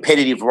got that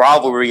competitive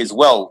rivalry as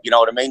well. You know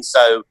what I mean?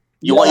 So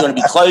you want to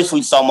be close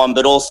with someone,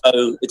 but also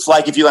it's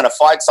like if you're going to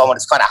fight someone,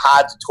 it's kind of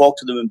hard to talk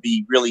to them and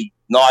be really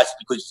nice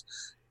because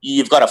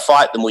you've got to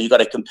fight them or you've got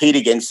to compete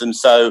against them.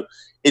 So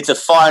it's a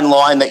fine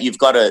line that you've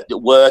got to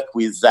work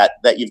with, that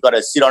you've got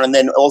to sit on. And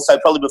then also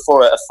probably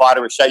before a fight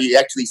or a show, you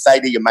actually say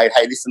to your mate,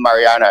 hey, listen,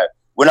 Mariano,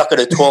 we're not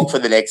going to talk for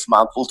the next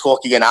month. We'll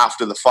talk again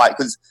after the fight,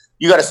 because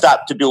you got to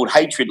start to build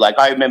hatred. Like,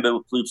 I remember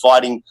we were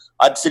fighting,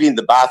 I'd sit in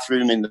the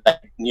bathroom and,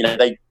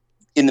 they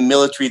in the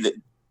military, that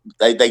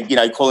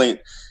they calling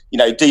it,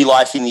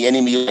 de-lifing the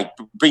enemy, like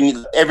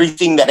bringing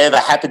everything that ever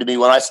happened to me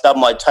when I stubbed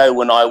my toe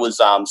when I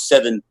was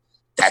 7,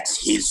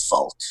 that's his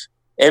fault.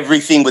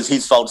 Everything was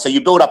his fault. So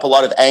you build up a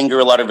lot of anger,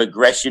 a lot of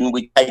aggression.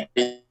 We take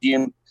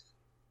him.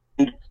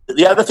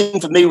 The other thing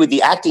for me with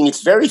the acting,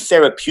 it's very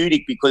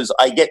therapeutic because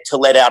I get to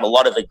let out a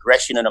lot of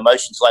aggression and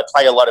emotions. So I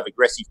play a lot of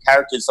aggressive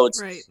characters. So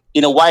it's,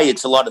 in a way,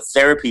 it's a lot of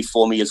therapy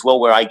for me as well,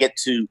 where I get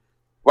to,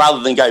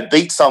 rather than go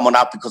beat someone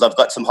up because I've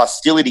got some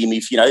hostility in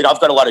me, I've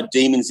got a lot of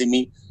demons in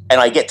me, and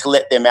I get to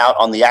let them out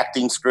on the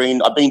acting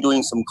screen. I've been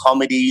doing some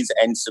comedies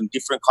and some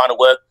different kind of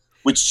work,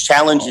 which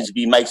challenges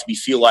me, makes me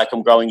feel like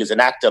I'm growing as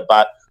an actor.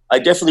 But I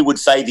definitely would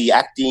say the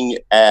acting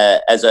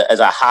as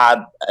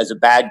a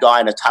bad guy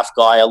and a tough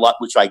guy a lot,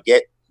 which I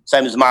get.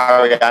 Same as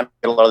Mario, I get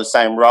a lot of the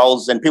same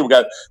roles. And people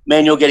go,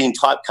 man, you're getting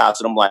typecast.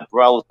 And I'm like,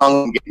 bro,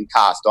 I'm getting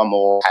cast. I'm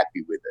all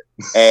happy with it.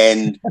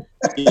 And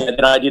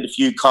then I did a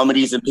few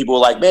comedies and people were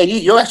like, man,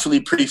 you're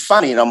actually pretty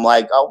funny. And I'm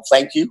like, oh,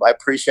 thank you. I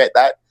appreciate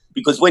that.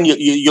 Because when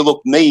you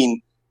look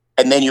mean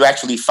and then you're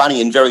actually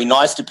funny and very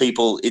nice to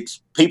people,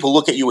 people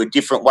look at you a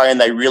different way and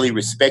they really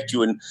respect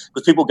you. And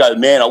because people go,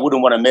 man, I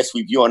wouldn't want to mess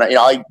with you. And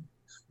I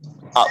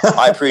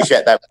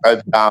appreciate that,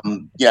 bro.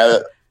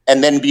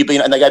 And then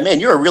and they go, man,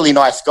 you're a really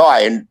nice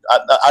guy. And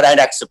I don't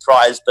act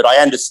surprised, but I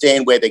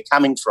understand where they're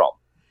coming from.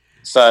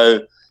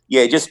 So,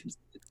 yeah,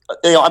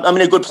 I'm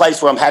in a good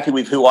place where I'm happy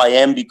with who I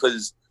am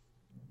because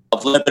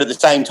I've learned, but at the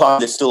same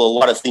time, there's still a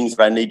lot of things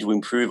that I need to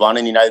improve on.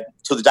 And,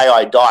 till the day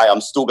I die, I'm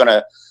still going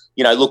to,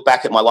 look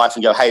back at my life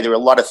and go, hey, there are a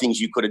lot of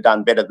things you could have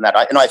done better than that.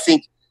 And I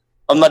think,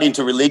 I'm not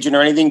into religion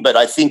or anything, but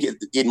I think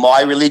in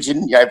my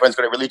religion, everyone's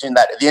got a religion,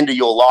 that at the end of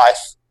your life,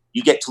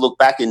 you get to look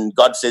back and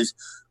God says,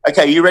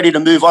 okay, you ready to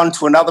move on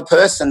to another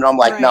person? And I'm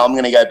like, no, I'm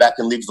going to go back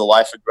and live the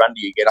life of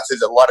Grundy again. I said,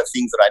 there's a lot of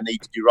things that I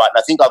need to do right. And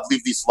I think I've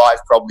lived this life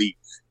probably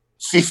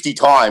 50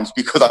 times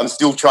because I'm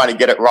still trying to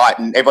get it right.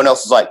 And everyone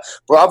else is like,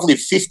 bro, I've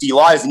lived 50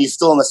 lives and you're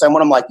still on the same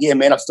one. I'm like, yeah,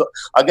 man,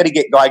 I got to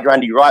get Guy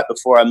Grundy right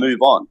before I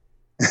move on.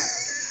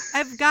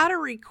 I've got a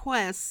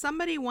request.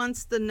 Somebody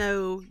wants to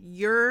know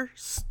your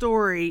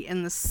story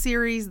in the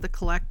series The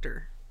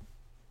Collector.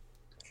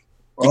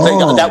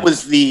 That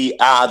was the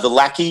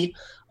Lackey.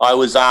 I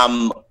was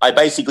I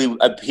basically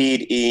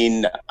appeared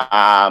in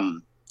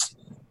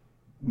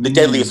The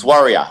Deadliest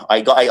Warrior.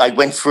 I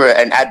went for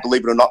an ad,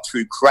 believe it or not,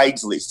 through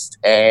Craigslist,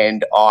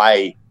 and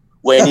I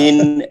went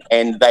in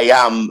and they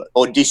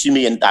auditioned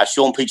me, and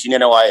Sean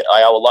Piccinino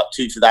I owe a lot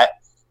to for that,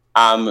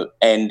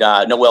 and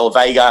Noel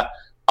Vega.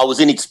 I was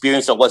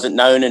inexperienced, I wasn't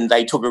known, and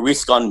they took a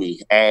risk on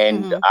me.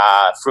 And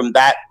from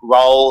that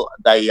role,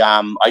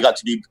 I got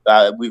to do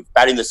with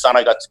Bat in the Sun.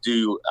 I got to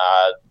do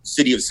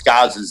City of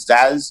Scars as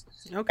Zaz,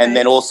 and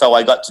then also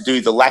I got to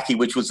do the Lackey,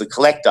 which was the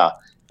collector.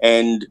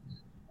 And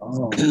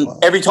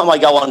every time I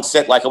go on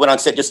set, like I went on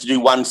set just to do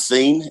one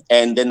scene,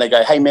 and then they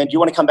go, "Hey man, do you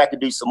want to come back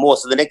and do some more?"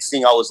 So the next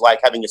thing I was like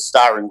having a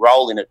starring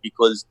role in it,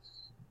 because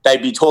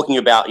they'd be talking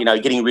about, you know,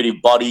 getting rid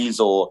of bodies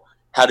or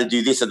how to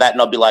do this or that,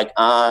 and I'd be like,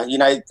 you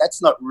know,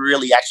 that's not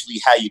really actually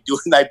how you do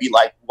it. And they'd be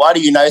like, "Why do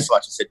you know so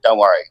much?" I said, "Don't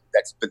worry,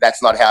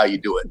 that's not how you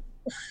do it."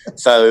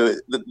 So,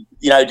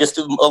 you know, just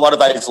a lot of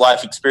those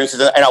life experiences.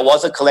 And I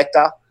was a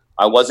collector.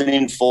 I was an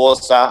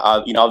enforcer.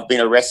 You know, I've been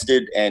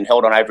arrested and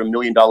held on over $1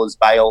 million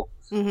bail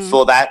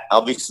for that.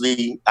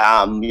 Obviously,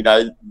 you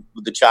know,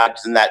 the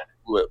charges and that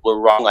were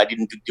wrong. I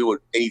didn't do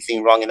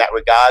anything wrong in that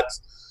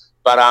regards.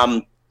 But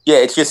yeah,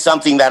 it's just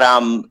something that,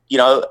 you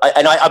know,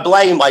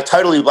 I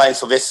totally blame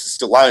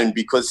Sylvester Stallone,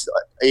 because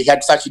he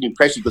had such an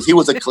impression, because he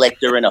was a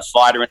collector and a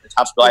fighter and a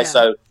tough guy. Yeah.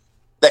 So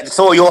that's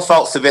all your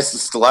fault, Sylvester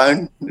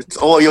Stallone. It's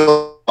all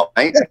your fault,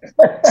 mate.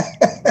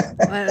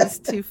 That is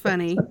too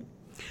funny.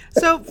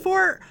 So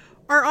for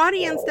our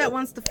audience that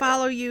wants to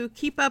follow you,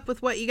 keep up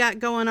with what you got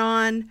going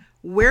on,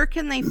 where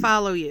can they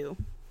follow you?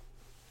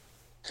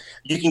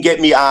 You can get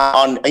me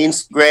on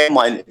Instagram.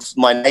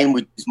 My name,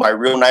 which is my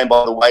real name,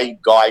 by the way,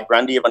 Guy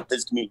Grundy. Everyone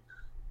says to me,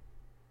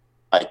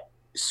 like,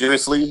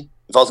 seriously?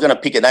 If I was going to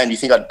pick a name, do you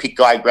think I'd pick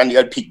Guy Grundy?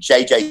 I'd pick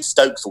JJ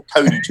Stokes or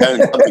Cody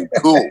Jones, something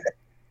cool.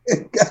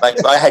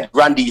 Like, I had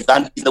Grundy's.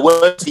 The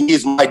worst thing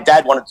is my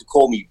dad wanted to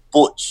call me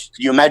Butch.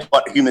 Can you imagine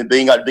what human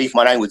being I'd be if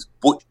my name was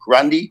Butch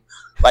Grundy?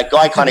 Like,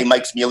 Guy kind of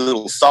makes me a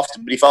little soft,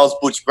 but if I was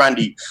Butch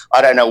Grundy,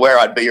 I don't know where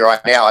I'd be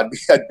right now. I'd be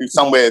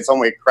somewhere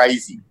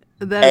crazy.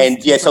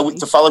 And yeah, so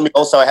to follow me,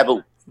 also I have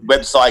a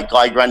website,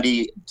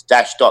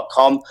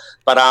 guygrundy-.com,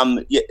 but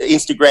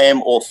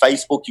Instagram or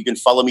Facebook, you can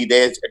follow me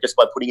there just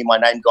by putting in my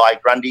name, Guy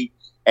Grundy.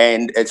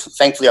 And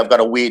thankfully I've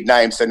got a weird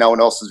name, so no one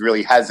else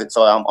really has it,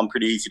 so I'm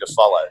pretty easy to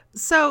follow.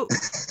 So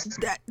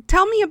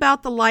tell me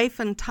about the life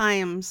and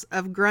times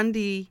of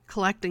Grundy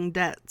collecting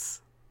debts.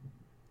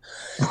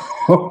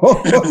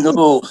 Well,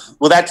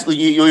 that's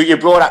you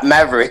brought up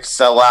Maverick,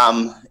 so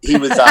he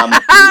was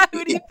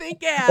who do you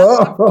think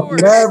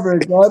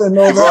Maverick? I didn't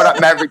know that. Brought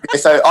up Maverick.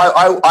 So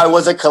I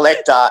was a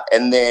collector,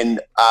 and then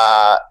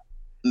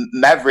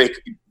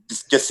Maverick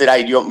just said,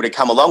 "Hey, do you want me to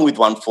come along with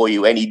one for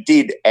you?" And he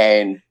did.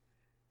 And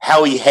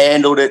how he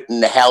handled it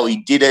and how he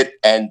did it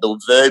and the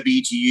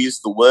verbiage he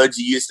used, the words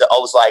he used, I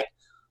was like,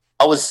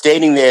 I was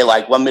standing there,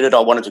 like, 1 minute I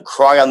wanted to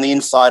cry on the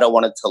inside, I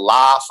wanted to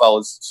laugh, I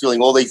was feeling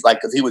all these, like,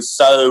 because he was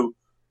so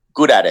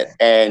good at it.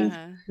 And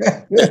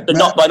but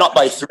not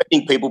by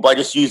threatening people, by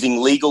just using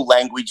legal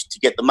language to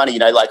get the money. You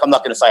know, like, I'm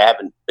not going to say I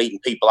haven't beaten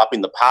people up in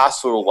the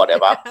past or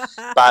whatever,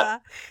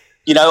 but,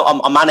 you know,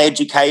 I'm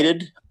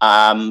uneducated.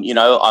 You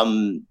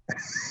know,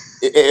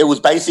 it was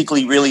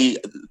basically really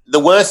the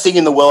worst thing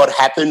in the world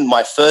happened.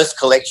 My first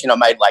collection, I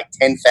made like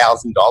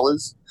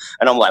 $10,000,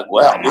 and I'm like,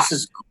 wow, this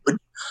is good.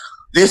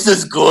 This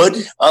is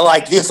good. I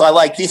like this. I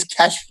like this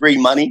cash-free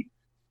money.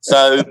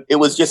 So it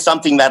was just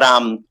something that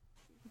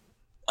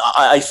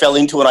I fell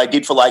into, and I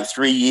did for like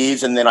 3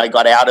 years, and then I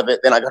got out of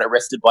it. Then I got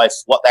arrested by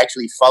SWAT. They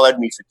actually followed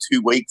me for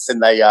 2 weeks,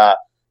 and they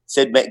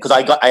said, because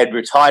I had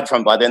retired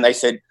from by then, they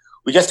said,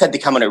 "We just had to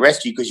come and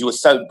arrest you because you were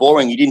so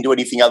boring. You didn't do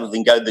anything other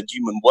than go to the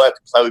gym and work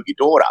and play with your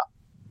daughter."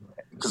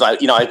 Because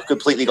I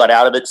completely got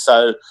out of it.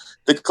 So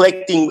the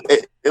collecting,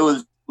 it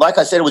was, like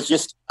I said, it was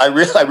just, I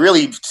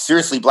really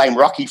seriously blame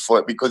Rocky for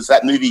it, because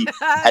that movie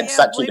had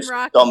such an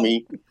effect on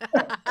me.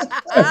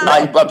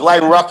 I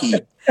blame Rocky.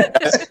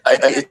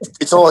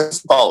 It's all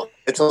his fault.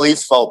 It's all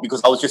his fault,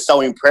 because I was just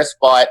so impressed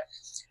by it.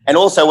 And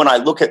also, when I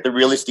look at the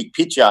realistic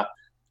picture,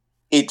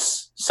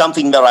 it's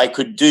something that I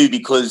could do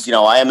because, you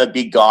know, I am a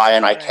big guy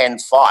and I can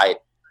fight.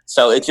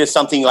 So it's just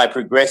something I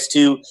progressed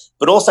to.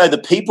 But also the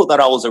people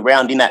that I was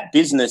around in that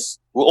business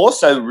were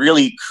also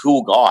really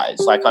cool guys.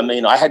 Like, I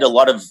mean, I had a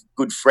lot of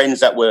good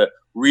friends that were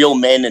real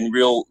men and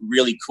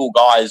really cool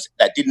guys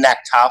that didn't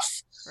act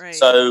tough. Right.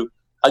 So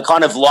I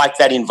kind of liked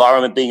that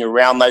environment, being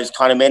around those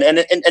kind of men.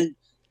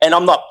 And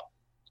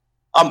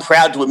I'm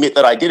proud to admit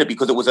that I did it,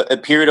 because it was a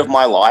period of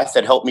my life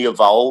that helped me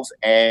evolve.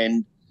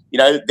 And, you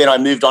know, then I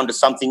moved on to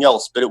something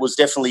else. But it was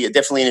definitely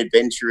an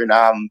adventure.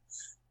 And,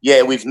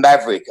 yeah, with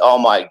Maverick, oh,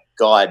 my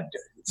God,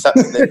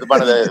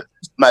 one of the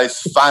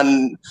most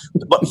fun.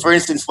 For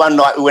instance, one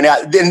night we went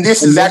out, and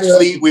this is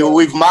actually, we were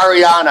with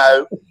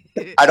Mariano,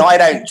 and I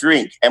don't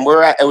drink, and we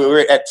were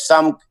at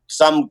some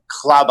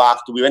club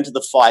after we went to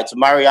the fight. So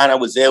Mariano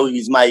was there with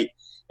his mate,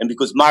 and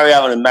because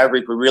Mariano and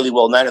Maverick were really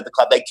well known at the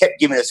club, they kept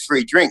giving us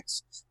free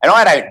drinks. And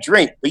I don't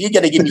drink, but you're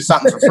going to give me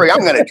something for free,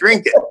 I'm going to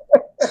drink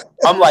it.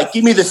 I'm like,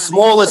 give me the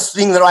smallest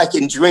thing that I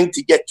can drink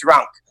to get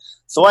drunk.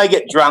 So I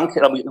get drunk,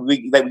 and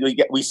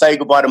we say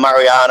goodbye to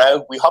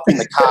Mariano. We hop in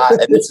the car,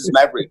 and this is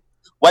Maverick.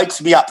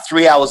 Wakes me up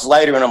 3 hours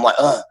later, and I'm like,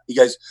 oh. He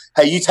goes,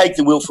 "Hey, you take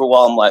the wheel for a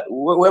while." I'm like,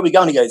 where are we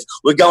going? He goes,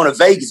 "We're going to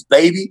Vegas,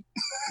 baby."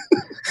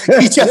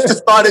 He just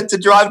decided to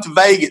drive to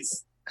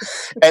Vegas.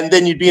 And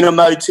then you'd be in a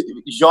motel,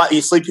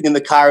 you're sleeping in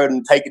the car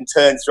and taking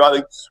turns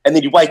driving, and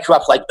then you wake her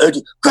up like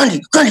urgent,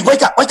 Grundy,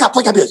 wake up. He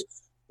goes,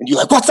 and you're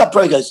like, what's up,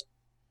 bro? He goes,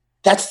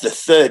 that's the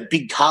third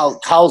big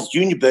Carl's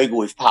Jr. burger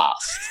we've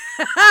passed.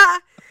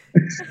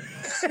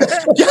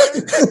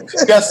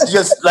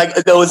 just like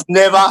there was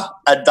never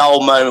a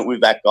dull moment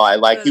with that guy.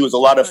 Like he was a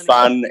lot of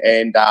fun,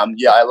 and I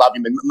love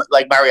him. And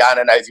like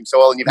Mariana knows him so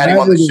well, and you've had him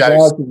on the show.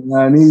 Awesome,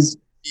 man.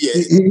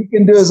 He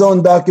can do his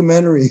own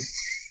documentary.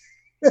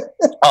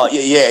 Oh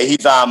yeah. He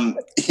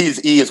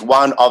is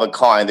one of a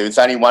kind. There's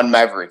only one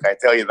Maverick, I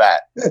tell you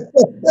that.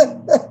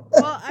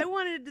 Well, I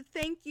wanted to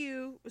thank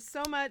you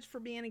so much for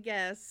being a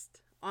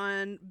guest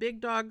on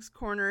Big Dog's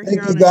Corner.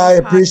 Thank you, Guy.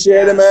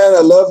 Appreciate it, man. I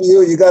love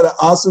you. You got an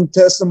awesome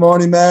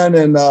testimony, man.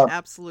 And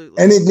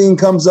absolutely, anything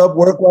comes up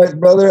work-wise,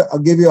 brother, I'll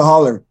give you a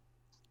holler.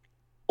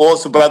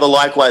 Awesome, brother.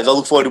 Likewise. I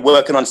look forward to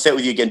working on set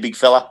with you again, big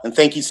fella. And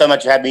thank you so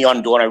much for having me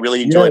on, Dawn. I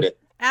really enjoyed it.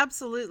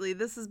 Absolutely.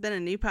 This has been a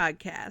new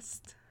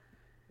podcast.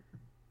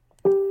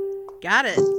 Got it.